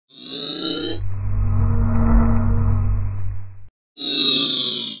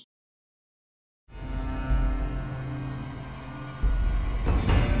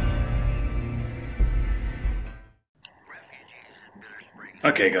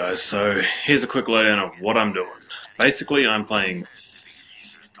Okay guys, so here's a quick lowdown of what I'm doing. Basically, I'm playing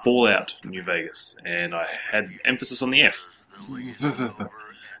Fallout New Vegas, and I had emphasis on the F.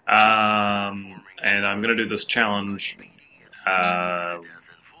 And I'm going to do this challenge.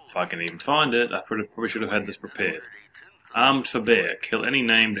 If I can even find it, I probably should have had this prepared. Armed for bear, kill any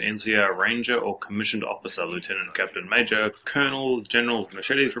named NCR Ranger or Commissioned Officer, Lieutenant, Captain, Major, Colonel, General, with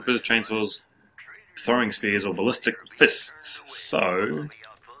machetes, rippers, chainsaws, throwing spears, or ballistic fists. So,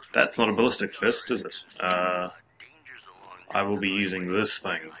 that's not a ballistic fist, is it? I will be using this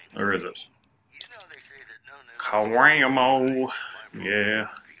thing. Or is it? Kawamo! Yeah.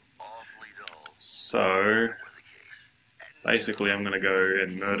 So, basically I'm going to go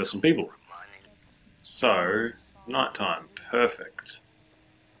and murder some people. So, nighttime. Perfect.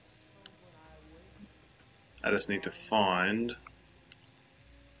 I just need to find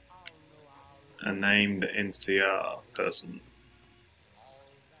a named NCR person.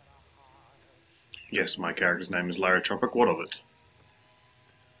 Yes, my character's name is Larry Tropic. What of it?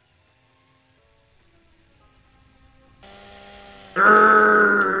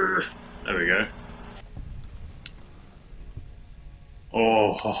 There we go.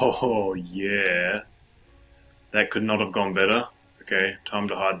 Oh, yeah. That could not have gone better. Okay, time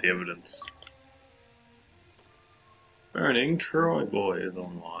to hide the evidence. Burning Troy Boy is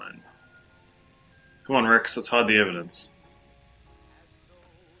online. Come on, Rex, let's hide the evidence.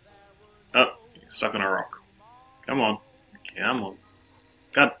 Oh, he's stuck on a rock. Come on. Come on.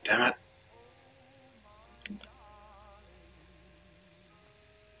 God damn it.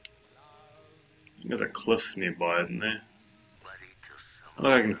 There's a cliff nearby, isn't there? I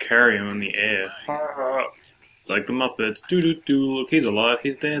think I can carry him in the air. It's like the Muppets. Doo-doo-doo, look, he's alive,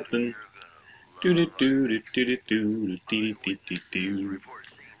 he's dancing. Doo-doo-doo-doo-doo-doo-doo, doo-doo-doo-doo-doo.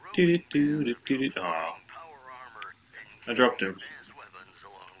 Doo-doo-doo-doo-doo-doo. Oh. I dropped him.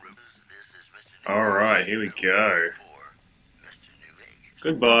 Alright, here we go.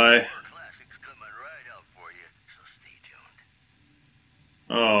 Goodbye.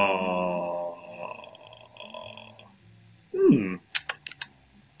 Oh.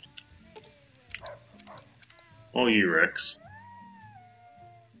 Oh, you Rex.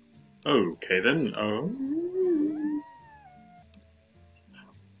 Okay then. Oh.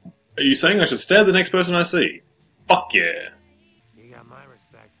 Are you saying I should stab the next person I see? Fuck yeah. You got my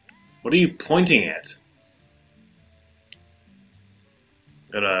respect. What are you pointing at?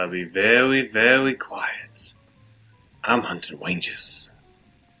 Gotta be very, very quiet. I'm hunting wanges.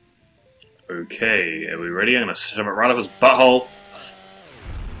 Okay, are we ready? I'm gonna shove it right up his butthole.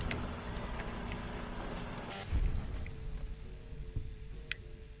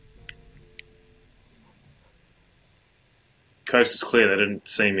 Coast is clear, they didn't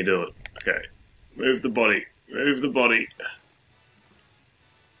see me do it. Okay. Move the body. Move the body.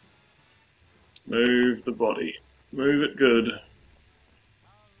 Move the body. Move it good.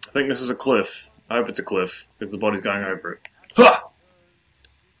 I think this is a cliff. I hope it's a cliff, because the body's going over it. Ha!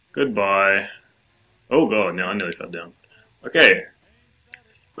 Goodbye. Oh god, no, I nearly fell down. Okay.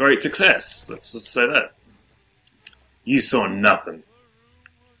 Great success. Let's just say that. You saw nothing.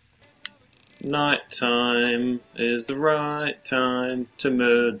 Nighttime is the right time to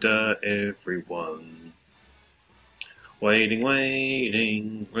murder everyone. Waiting,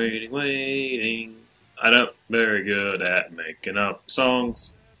 waiting, waiting, waiting. I'm not very good at making up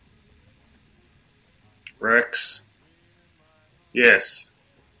songs. Rex? Yes.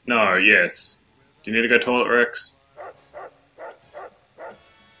 No, yes. Do you need to go toilet, Rex?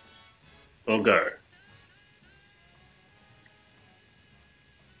 We'll go.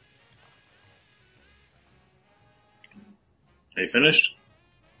 Are you finished?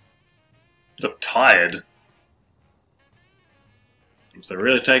 You look tired. So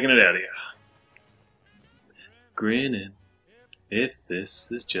really taking it out of you. Grinning. If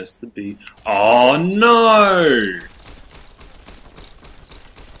this is just the beat. Oh no!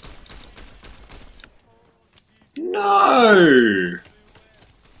 No!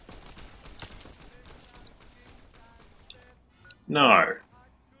 No.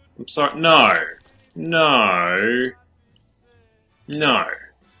 I'm sorry. No. No. No.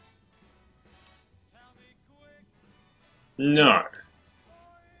 No.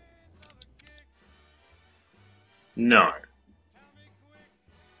 No.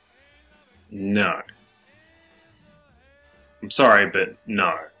 No. I'm sorry, but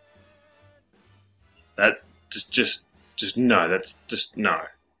no. That just no. That's just no.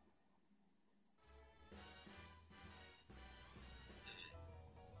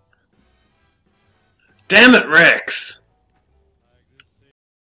 Damn it, Rex!